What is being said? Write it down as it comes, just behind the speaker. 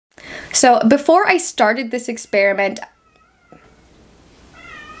So before I started this experiment,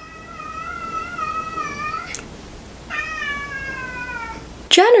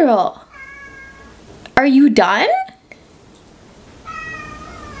 General, are you done?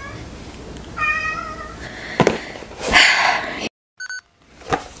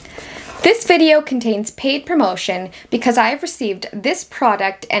 This video contains paid promotion because I have received this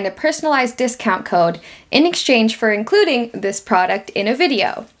product and a personalized discount code in exchange for including this product in a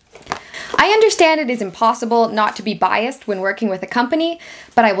video. I understand it is impossible not to be biased when working with a company,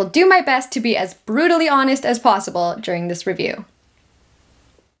 but I will do my best to be as brutally honest as possible during this review.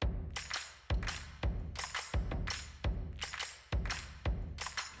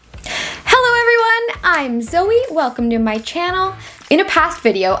 Hello everyone, I'm Zoe, welcome to my channel. In a past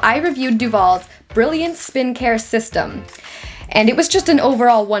video, I reviewed Duvolle's Brilliant Spin Care System, and it was just an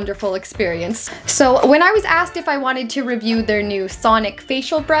overall wonderful experience. So when I was asked if I wanted to review their new Sonic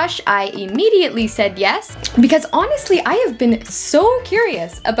facial brush, I immediately said yes, because honestly, I have been so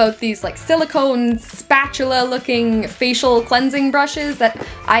curious about these like silicone spatula looking facial cleansing brushes that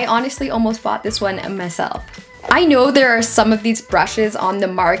I honestly almost bought this one myself. I know there are some of these brushes on the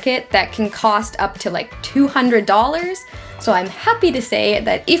market that can cost up to like $200, so I'm happy to say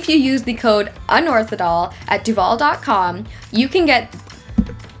that if you use the code UNORTHODOL at Duvolle.com, you can get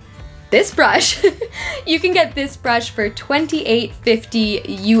this brush. You can get this brush for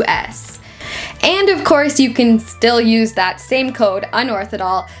 $28.50 US. And of course, you can still use that same code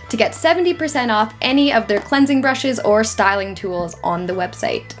UNORTHODOL to get 70% off any of their cleansing brushes or styling tools on the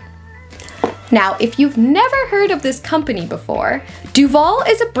website. Now, if you've never heard of this company before, Duvolle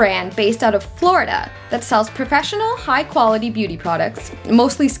is a brand based out of Florida that sells professional, high-quality beauty products,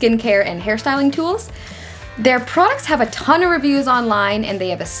 mostly skincare and hairstyling tools. Their products have a ton of reviews online, and they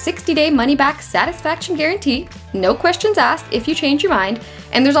have a 60-day money-back satisfaction guarantee, no questions asked if you change your mind,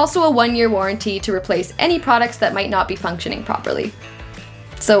 and there's also a 1-year warranty to replace any products that might not be functioning properly.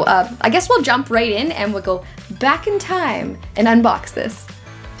 So I guess we'll jump right in and we'll go back in time and unbox this.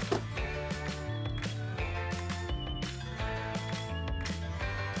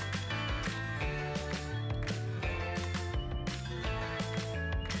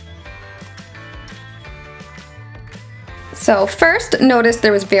 So first, notice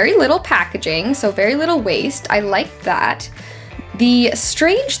there was very little packaging, so very little waste. I liked that. The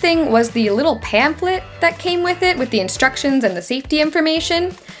strange thing was the little pamphlet that came with it, with the instructions and the safety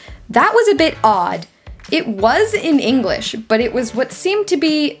information. That was a bit odd. It was in English, but it was what seemed to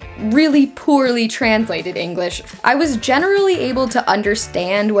be really poorly translated English. I was generally able to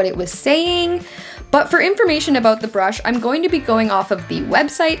understand what it was saying, but for information about the brush, I'm going to be going off of the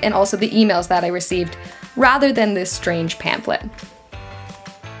website and also the emails that I received, rather than this strange pamphlet.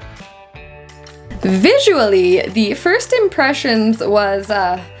 Visually, the first impressions was,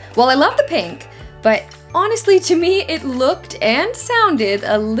 well, I love the pink, but honestly, to me, it looked and sounded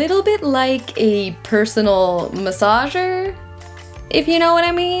a little bit like a personal massager, if you know what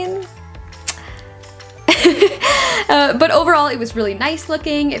I mean. But overall, it was really nice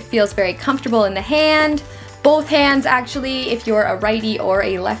looking. It feels very comfortable in the hand. Both hands, actually, if you're a righty or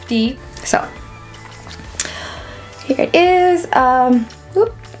a lefty. So, here it is.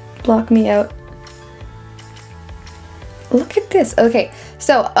 Whoop, block me out. Look at this. Okay,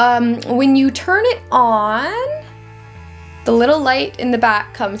 so when you turn it on, the little light in the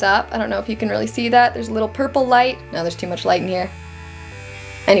back comes up. I don't know if you can really see that. There's a little purple light. No, there's too much light in here.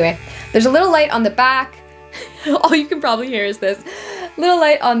 Anyway, there's a little light on the back. All you can probably hear is this little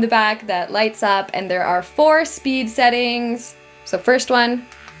light on the back that lights up, and there are 4 speed settings. So first one,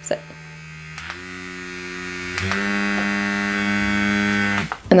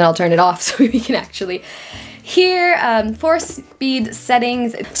 and then I'll turn it off so we can actually hear 4 speed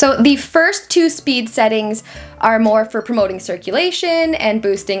settings. So the first 2 speed settings are more for promoting circulation and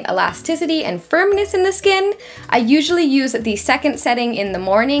boosting elasticity and firmness in the skin. I usually use the second setting in the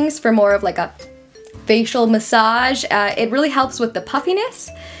mornings for more of like a facial massage. It really helps with the puffiness.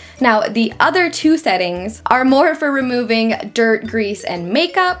 Now, the other 2 settings are more for removing dirt, grease, and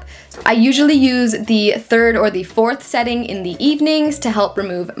makeup. I usually use the 3rd or the 4th setting in the evenings to help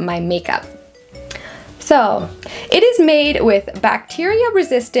remove my makeup. So, it is made with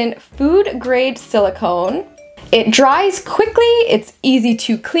bacteria-resistant food-grade silicone. It dries quickly, it's easy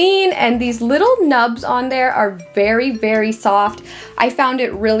to clean, and these little nubs on there are very, very soft. I found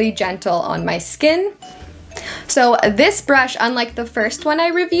it really gentle on my skin. So this brush, unlike the first one I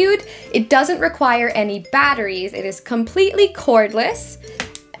reviewed, it doesn't require any batteries. It is completely cordless,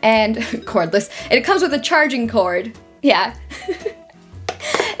 and cordless. It comes with a charging cord, yeah.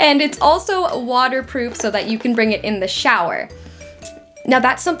 And it's also waterproof so that you can bring it in the shower. Now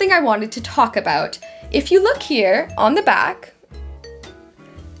that's something I wanted to talk about. If you look here on the back,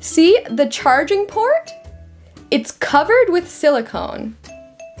 see the charging port? It's covered with silicone.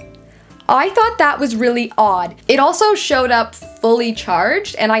 I thought that was really odd. It also showed up fully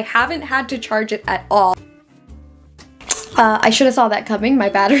charged, and I haven't had to charge it at all. I should have saw that coming. My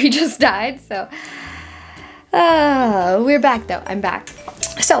battery just died, so. We're back though, I'm back.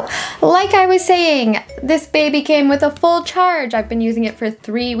 So, like I was saying, this baby came with a full charge. I've been using it for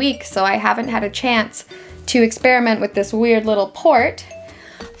 3 weeks, so I haven't had a chance to experiment with this weird little port.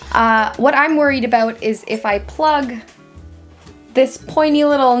 What I'm worried about is if I plug this pointy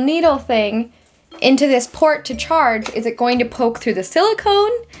little needle thing into this port to charge, is it going to poke through the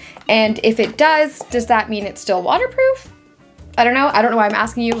silicone? And if it does that mean it's still waterproof? I don't know why I'm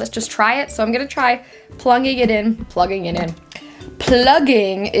asking you. Let's just try it. So I'm gonna try plugging it in,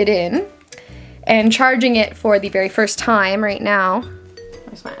 and charging it for the very first time right now.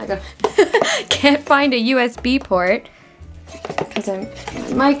 Where's my, I can't find a USB port because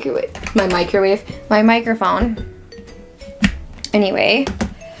my microphone. Anyway,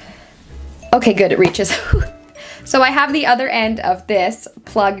 okay, good, it reaches. So I have the other end of this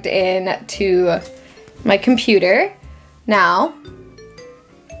plugged in to my computer. Now,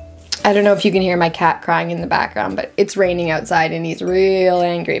 I don't know if you can hear my cat crying in the background, but it's raining outside and he's real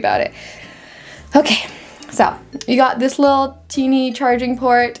angry about it. Okay, so you got this little teeny charging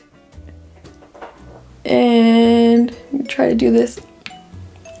port, and try to do this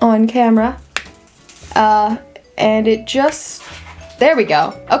on camera. And it just, there we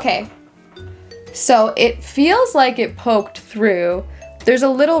go. Okay, so it feels like it poked through. There's a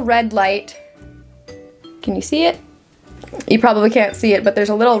little red light. Can you see it? You probably can't see it, but there's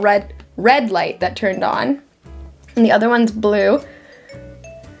a little red light that turned on, and the other one's blue.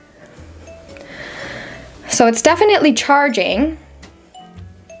 So it's definitely charging,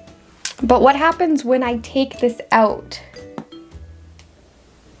 but what happens when I take this out?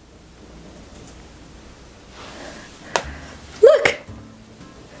 Look!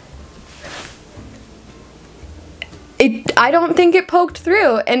 I don't think it poked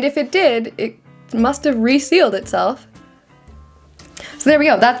through, and if it did, it must have resealed itself. So there we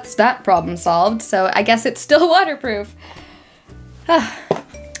go, that's that problem solved. So I guess it's still waterproof.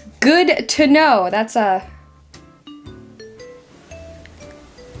 Good to know. That's a...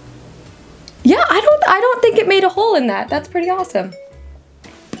 Yeah, I don't think it made a hole in that. That's pretty awesome.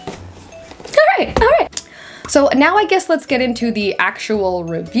 All right. So now I guess let's get into the actual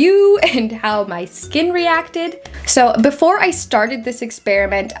review and how my skin reacted. So before I started this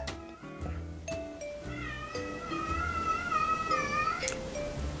experiment,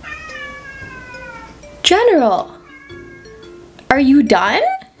 General, are you done?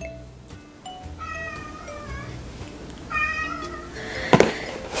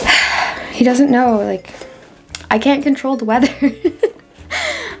 He doesn't know, like, I can't control the weather.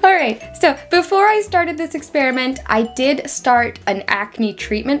 Alright, so before I started this experiment, I did start an acne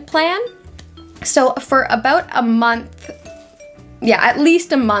treatment plan. So for about a month, at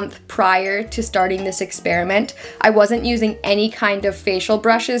least a month prior to starting this experiment, I wasn't using any kind of facial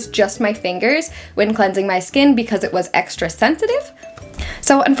brushes, just my fingers, when cleansing my skin because it was extra sensitive.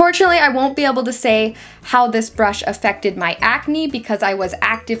 So unfortunately, I won't be able to say how this brush affected my acne because I was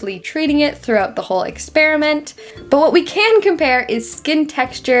actively treating it throughout the whole experiment. But what we can compare is skin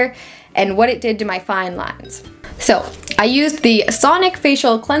texture and what it did to my fine lines. So I used the Sonic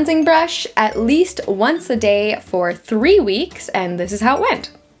Facial Cleansing Brush at least once a day for 3 weeks, and this is how it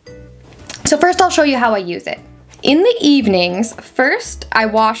went. So first I'll show you how I use it. In the evenings, first I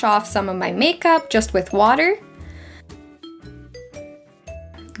wash off some of my makeup just with water.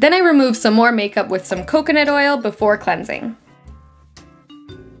 Then I remove some more makeup with some coconut oil before cleansing.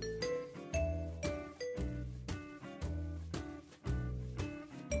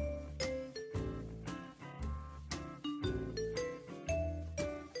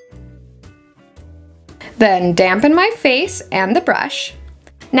 Then dampen my face and the brush.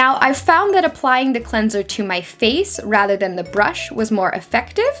 Now I've found that applying the cleanser to my face rather than the brush was more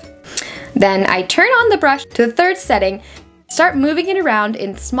effective. Then I turn on the brush to the third setting, start moving it around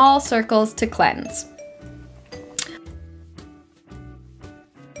in small circles to cleanse.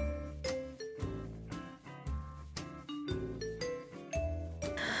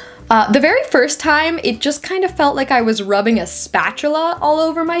 The very first time, it just kind of felt like I was rubbing a spatula all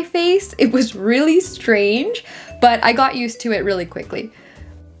over my face. It was really strange, but I got used to it really quickly.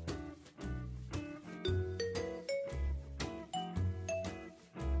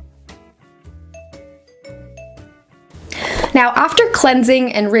 Now, after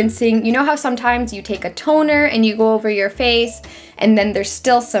cleansing and rinsing, you know how sometimes you take a toner and you go over your face and then there's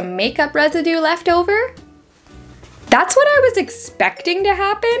still some makeup residue left over. That's what I was expecting to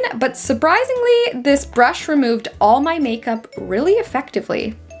happen, but surprisingly, this brush removed all my makeup really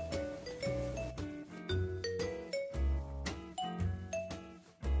effectively.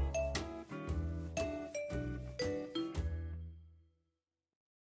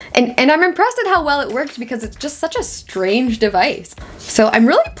 And I'm impressed at how well it worked because it's just such a strange device. So I'm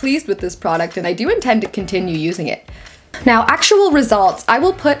really pleased with this product and I do intend to continue using it. Now, actual results, I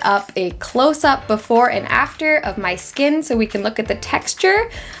will put up a close-up before and after of my skin so we can look at the texture.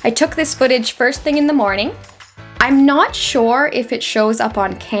 I took this footage first thing in the morning. I'm not sure if it shows up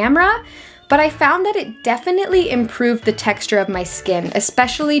on camera, but I found that it definitely improved the texture of my skin,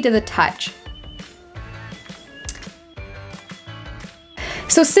 especially to the touch.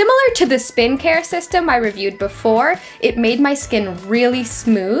 So similar to the Spin Care system I reviewed before, it made my skin really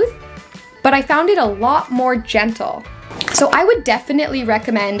smooth, but I found it a lot more gentle. So I would definitely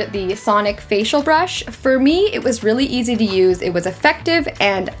recommend the Sonic facial brush. For me, it was really easy to use, it was effective,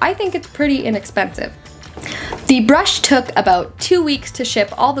 and I think it's pretty inexpensive. The brush took about 2 weeks to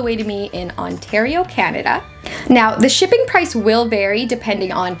ship all the way to me in Ontario, Canada. Now, the shipping price will vary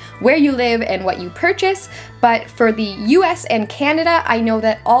depending on where you live and what you purchase, but for the US and Canada, I know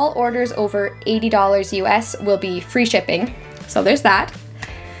that all orders over $80 US will be free shipping, so there's that.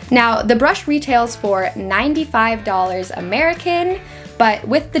 Now, the brush retails for $95 American, but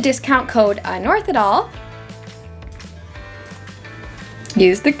with the discount code UNORTHODOL,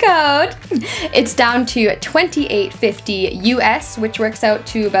 use the code, it's down to $28.50 US, which works out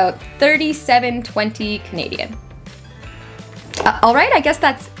to about $37.20 Canadian. Alright, I guess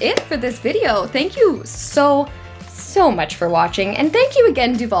that's it for this video. Thank you so much for watching, and thank you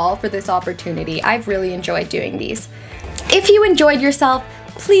again, Duvolle, for this opportunity. I've really enjoyed doing these. If you enjoyed yourself,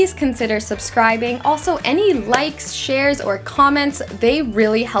 please consider subscribing. Also, any likes, shares, or comments, they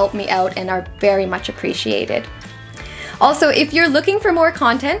really help me out and are very much appreciated. Also, if you're looking for more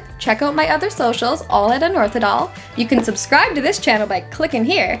content, check out my other socials, all at UNORTHODOL. You can subscribe to this channel by clicking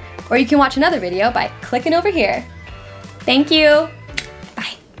here, or you can watch another video by clicking over here. Thank you!